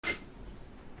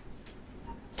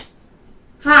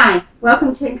Hi,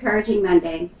 welcome to Encouraging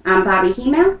Monday. I'm Bobby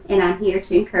Hemel, and I'm here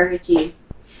to encourage you.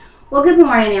 Well, good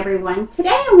morning, everyone. Today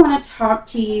I want to talk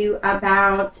to you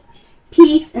about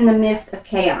peace in the midst of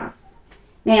chaos.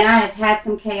 Man, I have had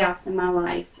some chaos in my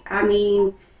life. I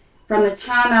mean, from the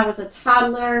time I was a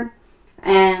toddler,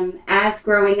 as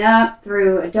growing up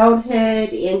through adulthood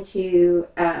into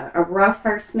a rough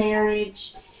first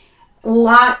marriage,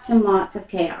 lots and lots of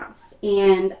chaos.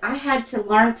 And I had to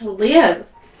learn to live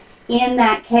in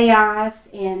that chaos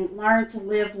and learn to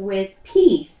live with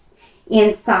peace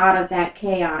inside of that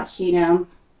chaos.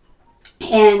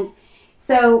 And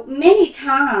so many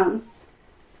times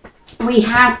we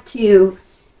have to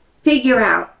figure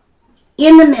out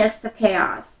in the midst of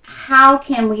chaos, how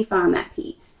can we find that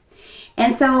peace?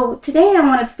 And so today I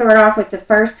want to start off with the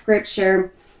first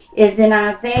scripture is in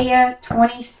Isaiah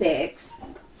 26.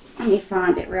 Let me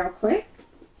find it real quick.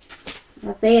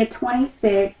 Isaiah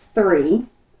 26:3.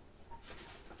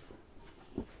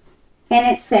 And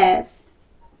it says,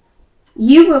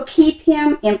 "You will keep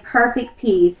him in perfect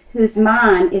peace, whose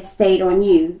mind is stayed on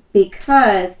you,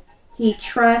 because he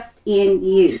trusts in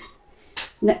you."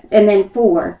 And then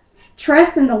 4,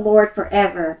 "Trust in the Lord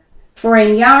forever, for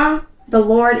in Yah the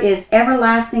Lord is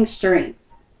everlasting strength."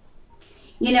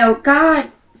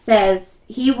 God says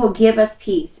he will give us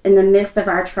peace in the midst of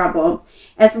our trouble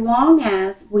as long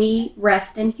as we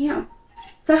rest in him.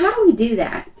 So how do we do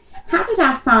that? How did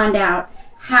I find out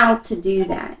how to do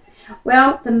that?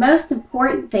 Well, the most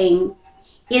important thing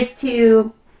is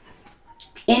to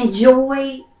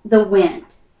enjoy the wind,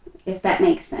 if that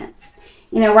makes sense.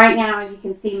 Right now, as you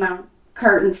can see, my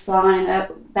curtains flying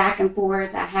up back and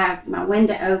forth. I have my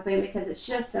window open because it's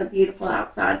just so beautiful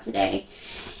outside today.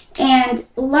 And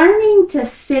learning to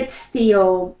sit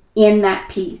still in that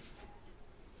peace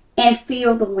and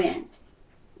feel the wind.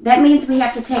 That means we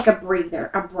have to take a breather,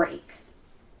 a break,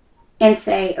 and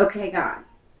say, okay, God,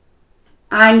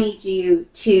 I need you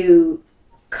to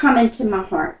come into my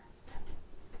heart.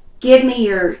 Give me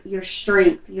your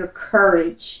strength, your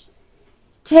courage.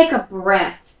 Take a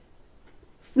breath.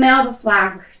 Smell the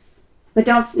flowers, but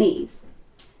don't sneeze.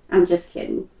 I'm just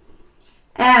kidding.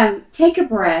 Take a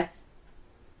breath.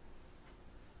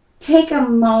 Take a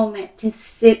moment to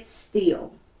sit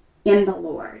still in the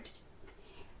Lord.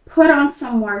 Put on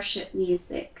some worship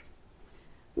music.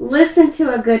 Listen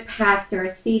to a good pastor, a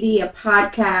CD, a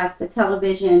podcast, a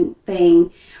television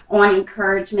thing on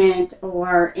encouragement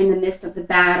or in the midst of the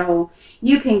battle.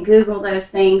 You can Google those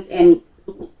things and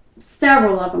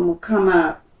several of them will come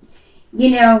up.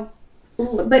 But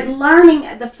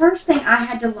the first thing I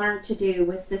had to learn to do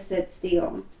was to sit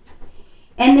still.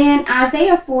 And then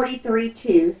Isaiah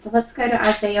 43:2. So let's go to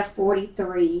Isaiah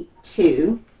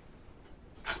 43:2.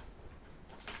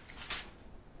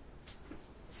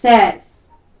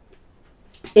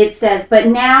 It says, "But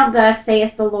now thus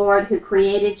saith the Lord, who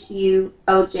created you,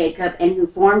 O Jacob, and who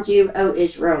formed you, O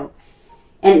Israel."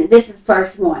 And this is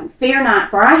verse 1. "Fear not,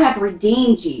 for I have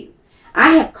redeemed you.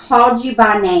 I have called you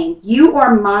by name. You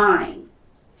are mine.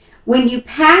 When you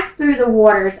pass through the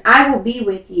waters, I will be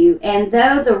with you. And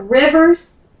through the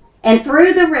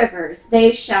rivers,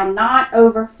 they shall not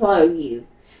overflow you.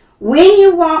 When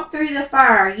you walk through the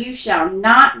fire, you shall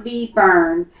not be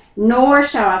burned, nor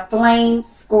shall a flame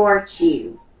scorch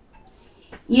you."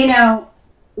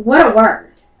 What a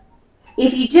word.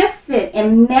 If you just sit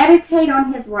and meditate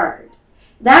on his word,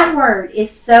 that word is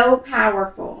so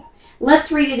powerful.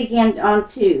 Let's read it again on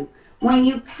 2. "When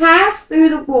you pass through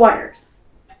the waters,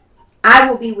 I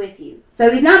will be with you." So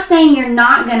he's not saying you're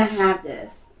not going to have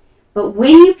this, but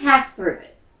when you pass through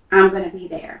it, I'm going to be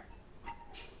there.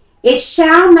 They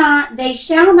shall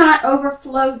not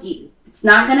overflow you. It's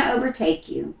not going to overtake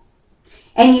you.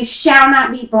 "And you shall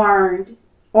not be burned,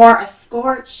 or a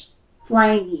flame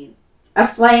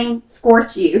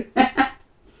scorch you.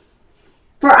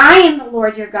 For I am the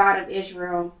Lord your God of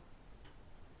Israel,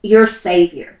 your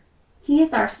Savior." He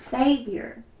is our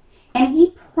Savior. And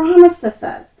he promises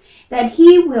us that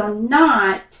he will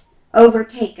not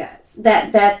overtake us,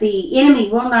 that the enemy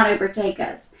will not overtake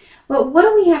us. But what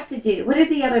do we have to do? What did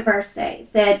the other verse say?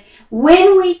 It said,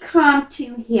 when we come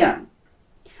to him,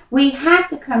 we have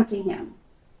to come to him.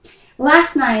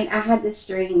 Last night I had this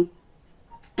dream,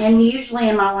 and usually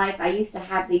in my life I used to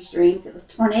have these dreams. It was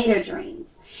tornado dreams.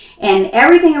 And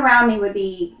everything around me would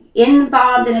be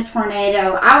involved in a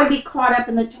tornado. I would be caught up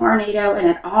in the tornado, and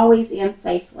it always ends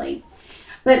safely.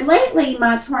 But lately,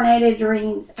 my tornado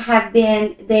dreams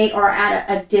they are at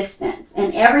a distance,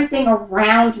 and everything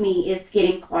around me is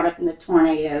getting caught up in the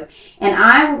tornado. And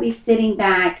I will be sitting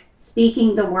back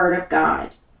speaking the word of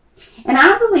God. And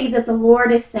I believe that the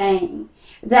Lord is saying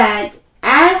that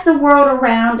as the world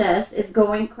around us is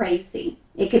going crazy,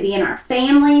 it could be in our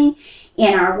family,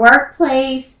 in our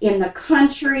workplace, in the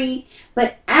country,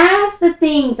 but as the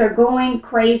things are going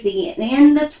crazy and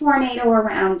in the tornado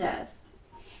around us,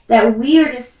 that we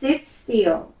are to sit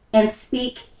still and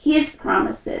speak his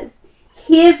promises,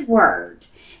 his word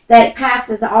that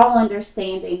passes all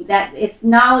understanding, that its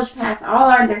knowledge passes all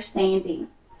our understanding.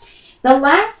 The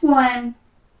last one,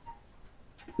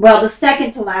 well, the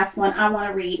second to last one I want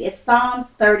to read is Psalms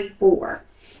 34.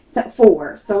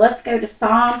 So let's go to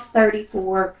Psalms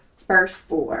 34, verse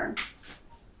 4.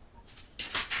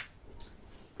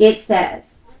 It says,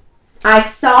 I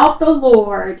sought the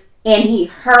Lord, and he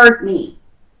heard me.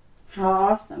 How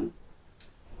awesome.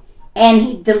 And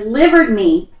he delivered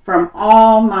me from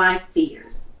all my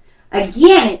fears.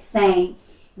 Again, it's saying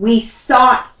we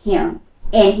sought him,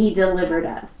 and he delivered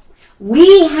us.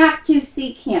 We have to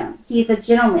seek him. He's a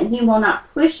gentleman. He will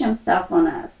not push himself on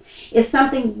us. It's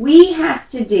something we have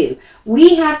to do.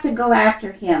 We have to go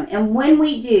after him. And when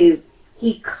we do,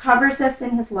 he covers us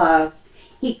in his love.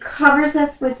 He covers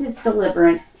us with his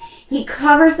deliverance. He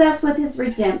covers us with his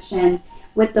redemption,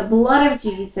 with the blood of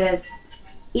Jesus.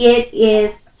 It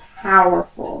is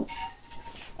powerful.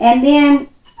 And then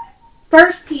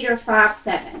 1 Peter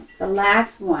 5:7, the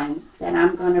last one that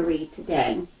I'm going to read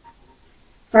today.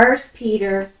 1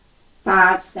 Peter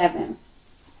 5:7.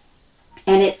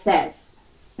 And it says,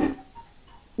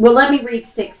 well, let me read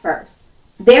 6 first.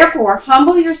 Therefore,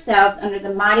 humble yourselves under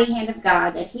the mighty hand of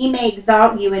God, that he may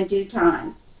exalt you in due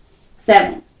time.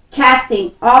 7.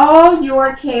 Casting all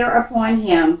your care upon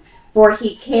him, for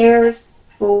he cares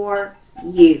for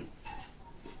you.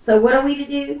 So what are we to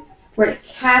do? We're to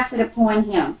cast it upon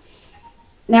him.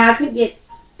 Now, I could get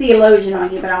theologian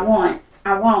on you, but I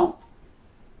won't.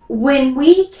 When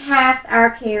we cast our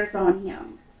cares on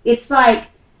him, it's like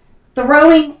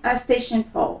throwing a fishing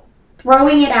pole,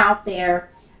 throwing it out there,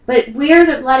 but we're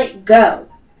to let it go,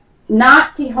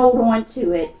 not to hold on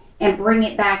to it and bring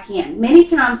it back in. Many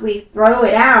times we throw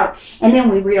it out and then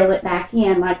we reel it back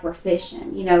in like we're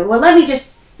fishing. Well, let me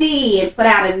just see and put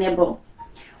out a nibble.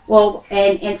 Well,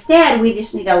 and instead we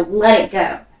just need to let it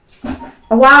go.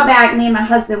 A while back, me and my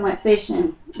husband went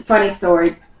fishing. Funny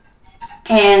story.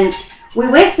 And we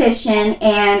went fishing,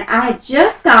 and I had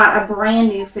just got a brand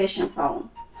new fishing pole.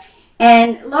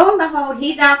 And lo and behold,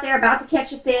 he's out there about to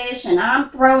catch a fish, and I'm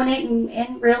throwing it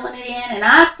and reeling it in, and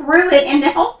I threw it, and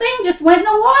the whole thing just went in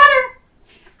the water.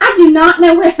 I do not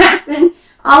know what happened.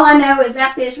 All I know is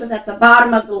that fish was at the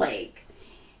bottom of the lake.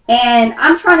 And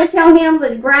I'm trying to tell him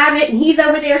to grab it, and he's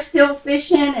over there still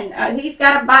fishing, and he's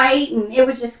got a bite, and it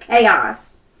was just chaos.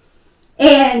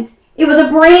 And it was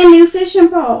a brand new fishing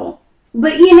pole.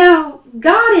 But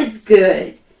God is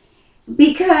good,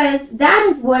 because that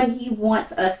is what he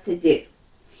wants us to do.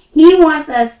 He wants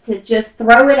us to just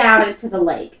throw it out into the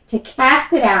lake, to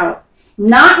cast it out,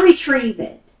 not retrieve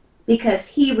it, because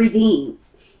he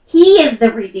redeems. He is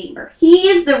the redeemer. He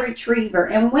is the retriever.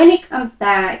 And when it comes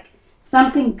back,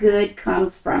 something good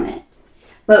comes from it.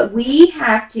 But we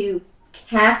have to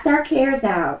cast our cares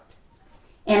out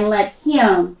and let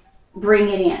him bring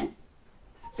it in.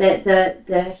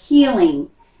 The healing,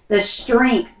 the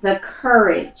strength, the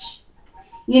courage.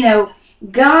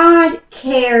 God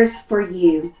cares for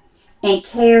you and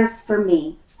cares for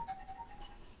me.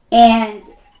 And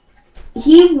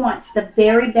he wants the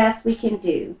very best we can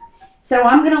do. So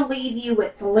I'm going to leave you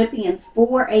with Philippians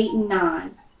 4, 8, and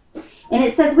 9. And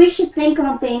it says we should think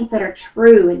on things that are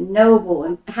true and noble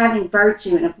and having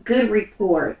virtue and of good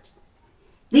report.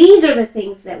 These are the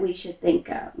things that we should think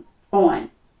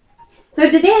on. So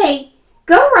today,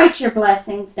 go write your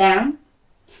blessings down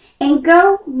and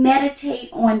go meditate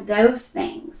on those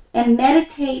things and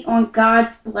meditate on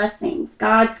God's blessings,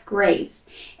 God's grace.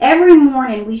 Every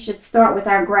morning we should start with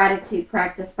our gratitude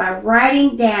practice by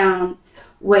writing down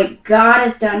what God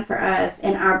has done for us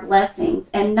and our blessings,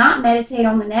 and not meditate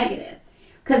on the negative.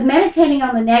 Because meditating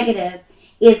on the negative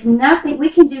is nothing. We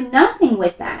can do nothing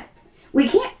with that. We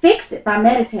can't fix it by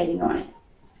meditating on it.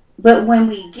 But when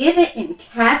we give it and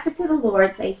cast it to the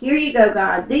Lord, say, here you go,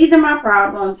 God. These are my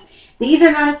problems. These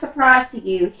are not a surprise to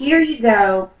you. Here you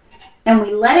go. And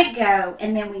we let it go.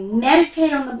 And then we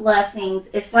meditate on the blessings.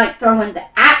 It's like throwing the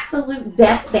absolute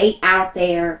best bait out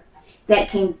there that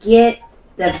can get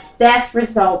the best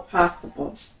result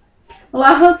possible. Well,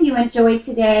 I hope you enjoyed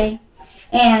today.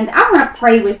 And I want to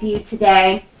pray with you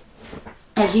today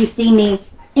as you see me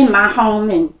in my home.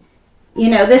 And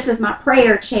this is my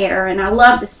prayer chair, and I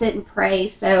love to sit and pray.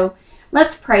 So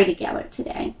let's pray together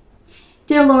today.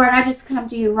 Dear Lord, I just come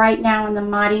to you right now in the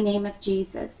mighty name of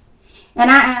Jesus. And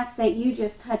I ask that you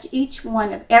just touch each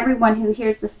one of everyone who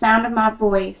hears the sound of my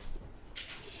voice.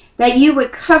 that you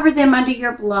would cover them under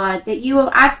your blood,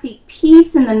 I speak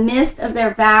peace in the midst of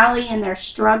their valley and their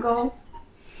struggles,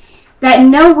 that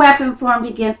no weapon formed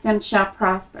against them shall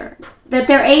prosper, that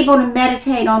they're able to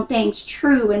meditate on things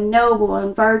true and noble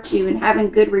and virtue and having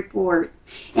good report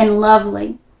and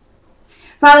lovely.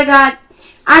 Father God,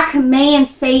 I command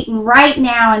Satan right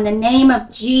now in the name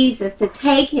of Jesus to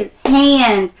take his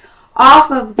hand off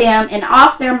of them and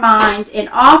off their mind and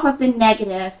off of the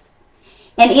negative.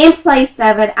 And in place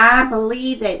of it, I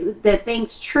believe that the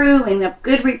things true and of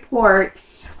good report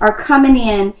are coming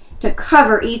in to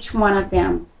cover each one of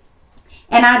them.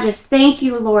 And I just thank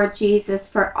you, Lord Jesus,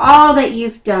 for all that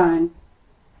you've done.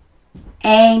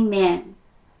 Amen.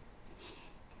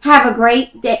 Have a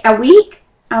great day, a week.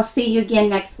 I'll see you again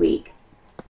next week.